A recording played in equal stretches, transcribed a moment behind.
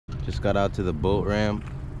Just got out to the boat ramp.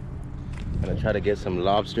 Gonna try to get some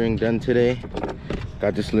lobstering done today.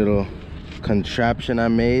 Got this little contraption I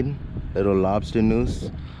made, little lobster noose.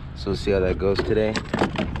 So we'll see how that goes today.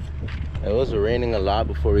 It was raining a lot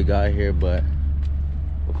before I got here, but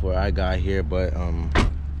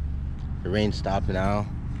the rain stopped now.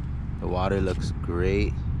 The water looks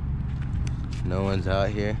great. No one's out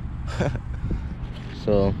here.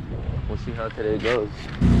 So we'll see how today goes.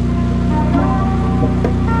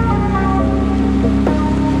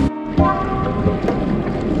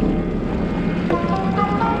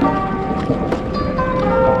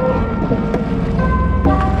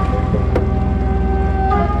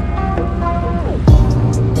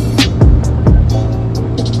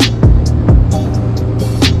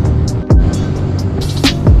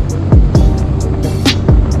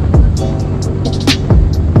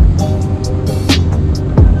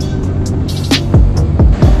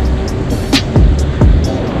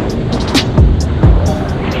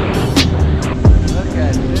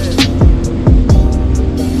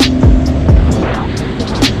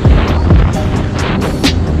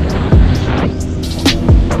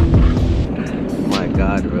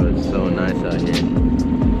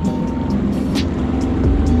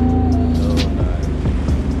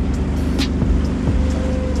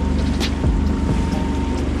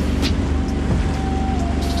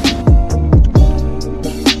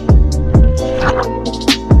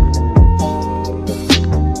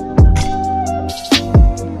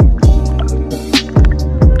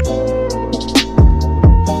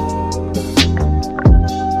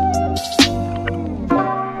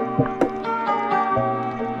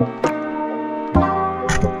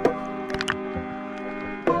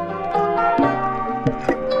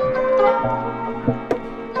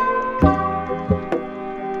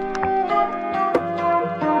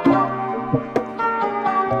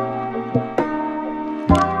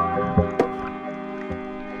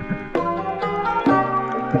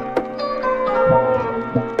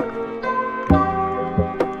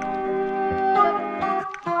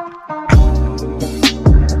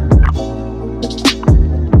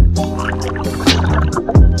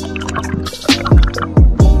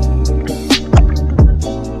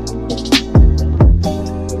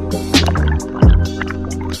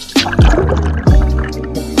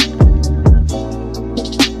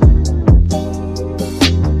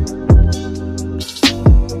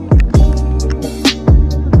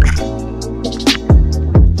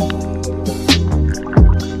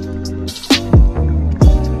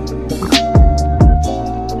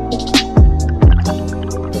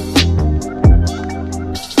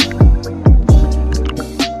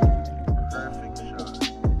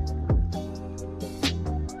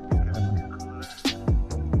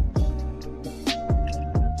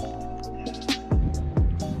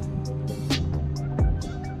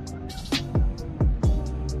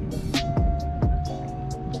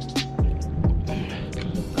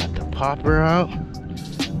 Popper out.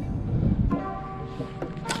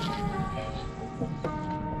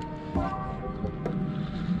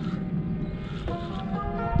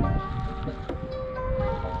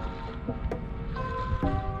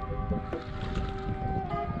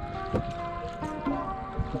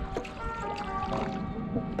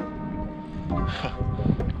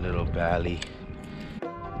 Little valley.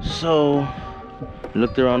 So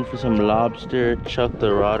looked around for some lobster, chucked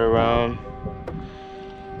the rod around.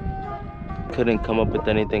 Couldn't come up with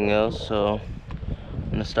anything else, so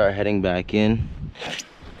I'm gonna start heading back in.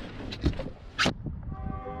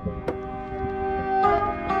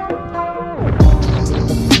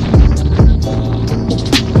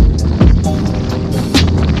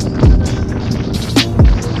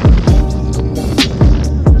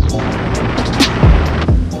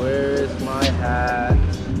 Where's my hat?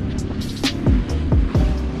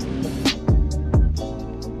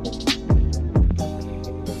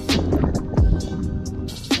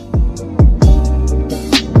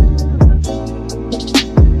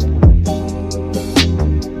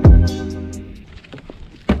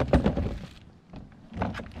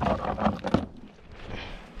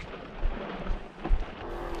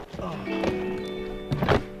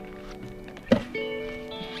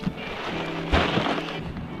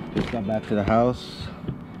 Just got back to the house.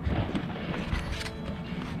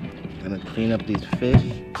 Gonna clean up these fish.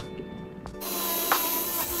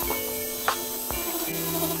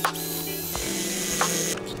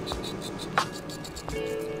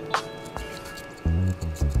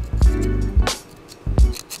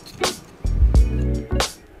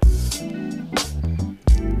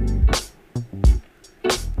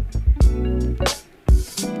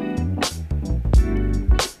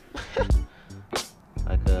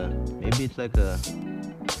 Maybe it's like a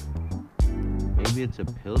Maybe it's a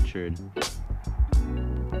pilchard.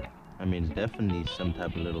 I mean, it's definitely some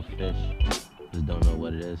type of little fish. Just don't know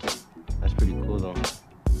what it is. That's pretty cool though. Look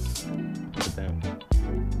at that.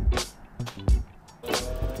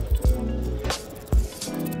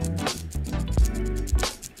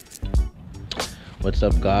 What's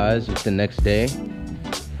up, guys? It's the next day.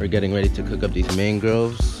 We're getting ready to cook up these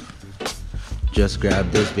mangroves. Just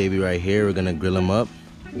grabbed this baby right here. We're gonna grill them up.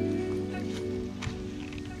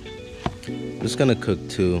 I'm just gonna cook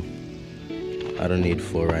 2. I don't need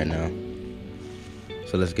 4 right now.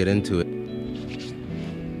 So let's get into it.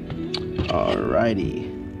 Alrighty.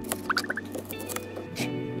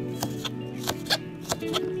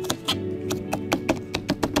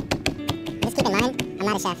 Just keep in mind, I'm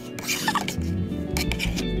not a chef.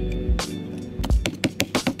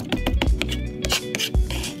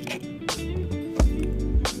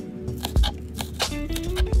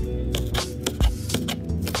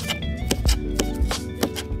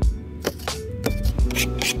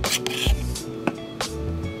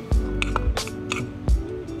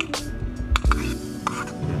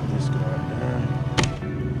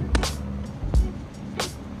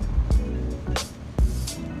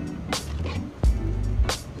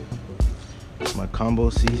 My combo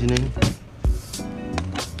seasoning.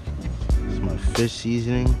 This is my fish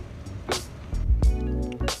seasoning.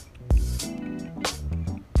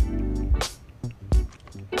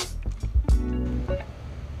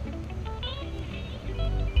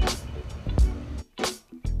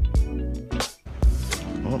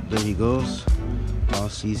 Oh, there he goes, all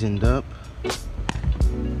seasoned up.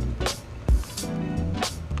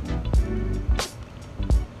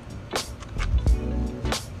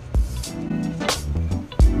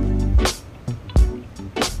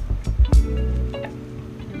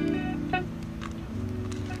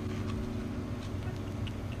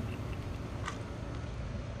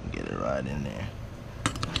 Get it right in there,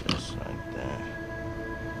 just like that,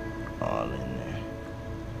 all in there.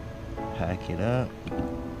 Pack it up,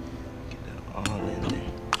 get it all in there.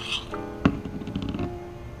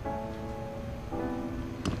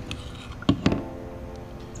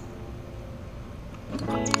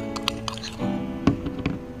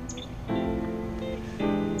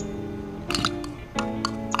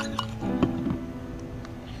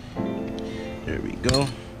 There we go.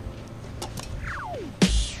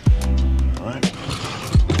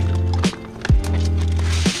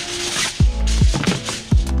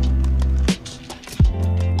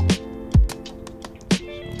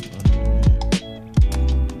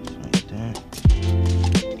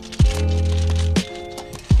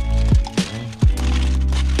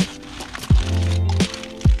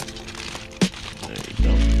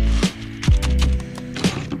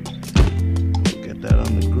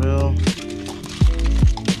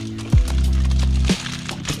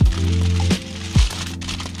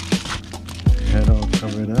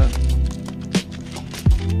 Cover it up.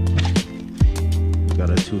 Got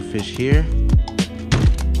our 2 fish here.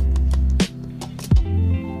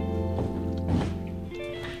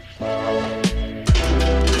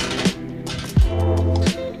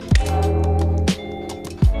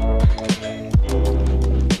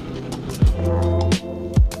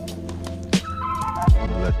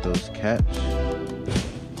 Let those catch.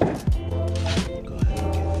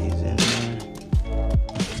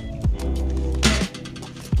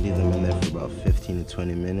 Leave them in there for about 15 to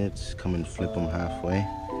 20 minutes. Come and flip them halfway.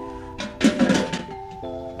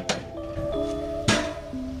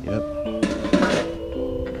 Yep.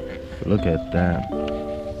 Look at that.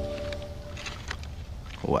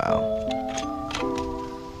 Wow.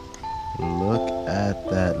 Look at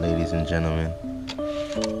that, ladies and gentlemen.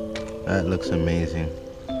 That looks amazing.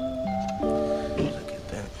 Look at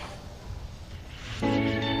that.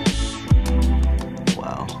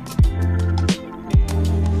 Wow.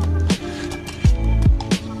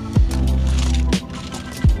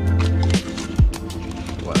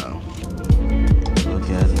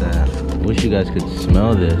 Wish you guys could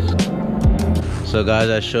smell this. So guys,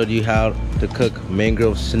 I showed you how to cook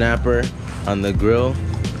mangrove snapper on the grill.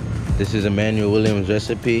 This is Emmanuel Williams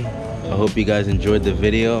recipe. I hope you guys enjoyed the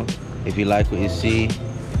video. If you like what you see,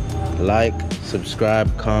 like,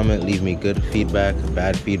 subscribe, comment, leave me good feedback,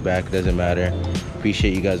 bad feedback, doesn't matter.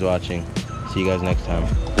 Appreciate you guys watching. See you guys next time.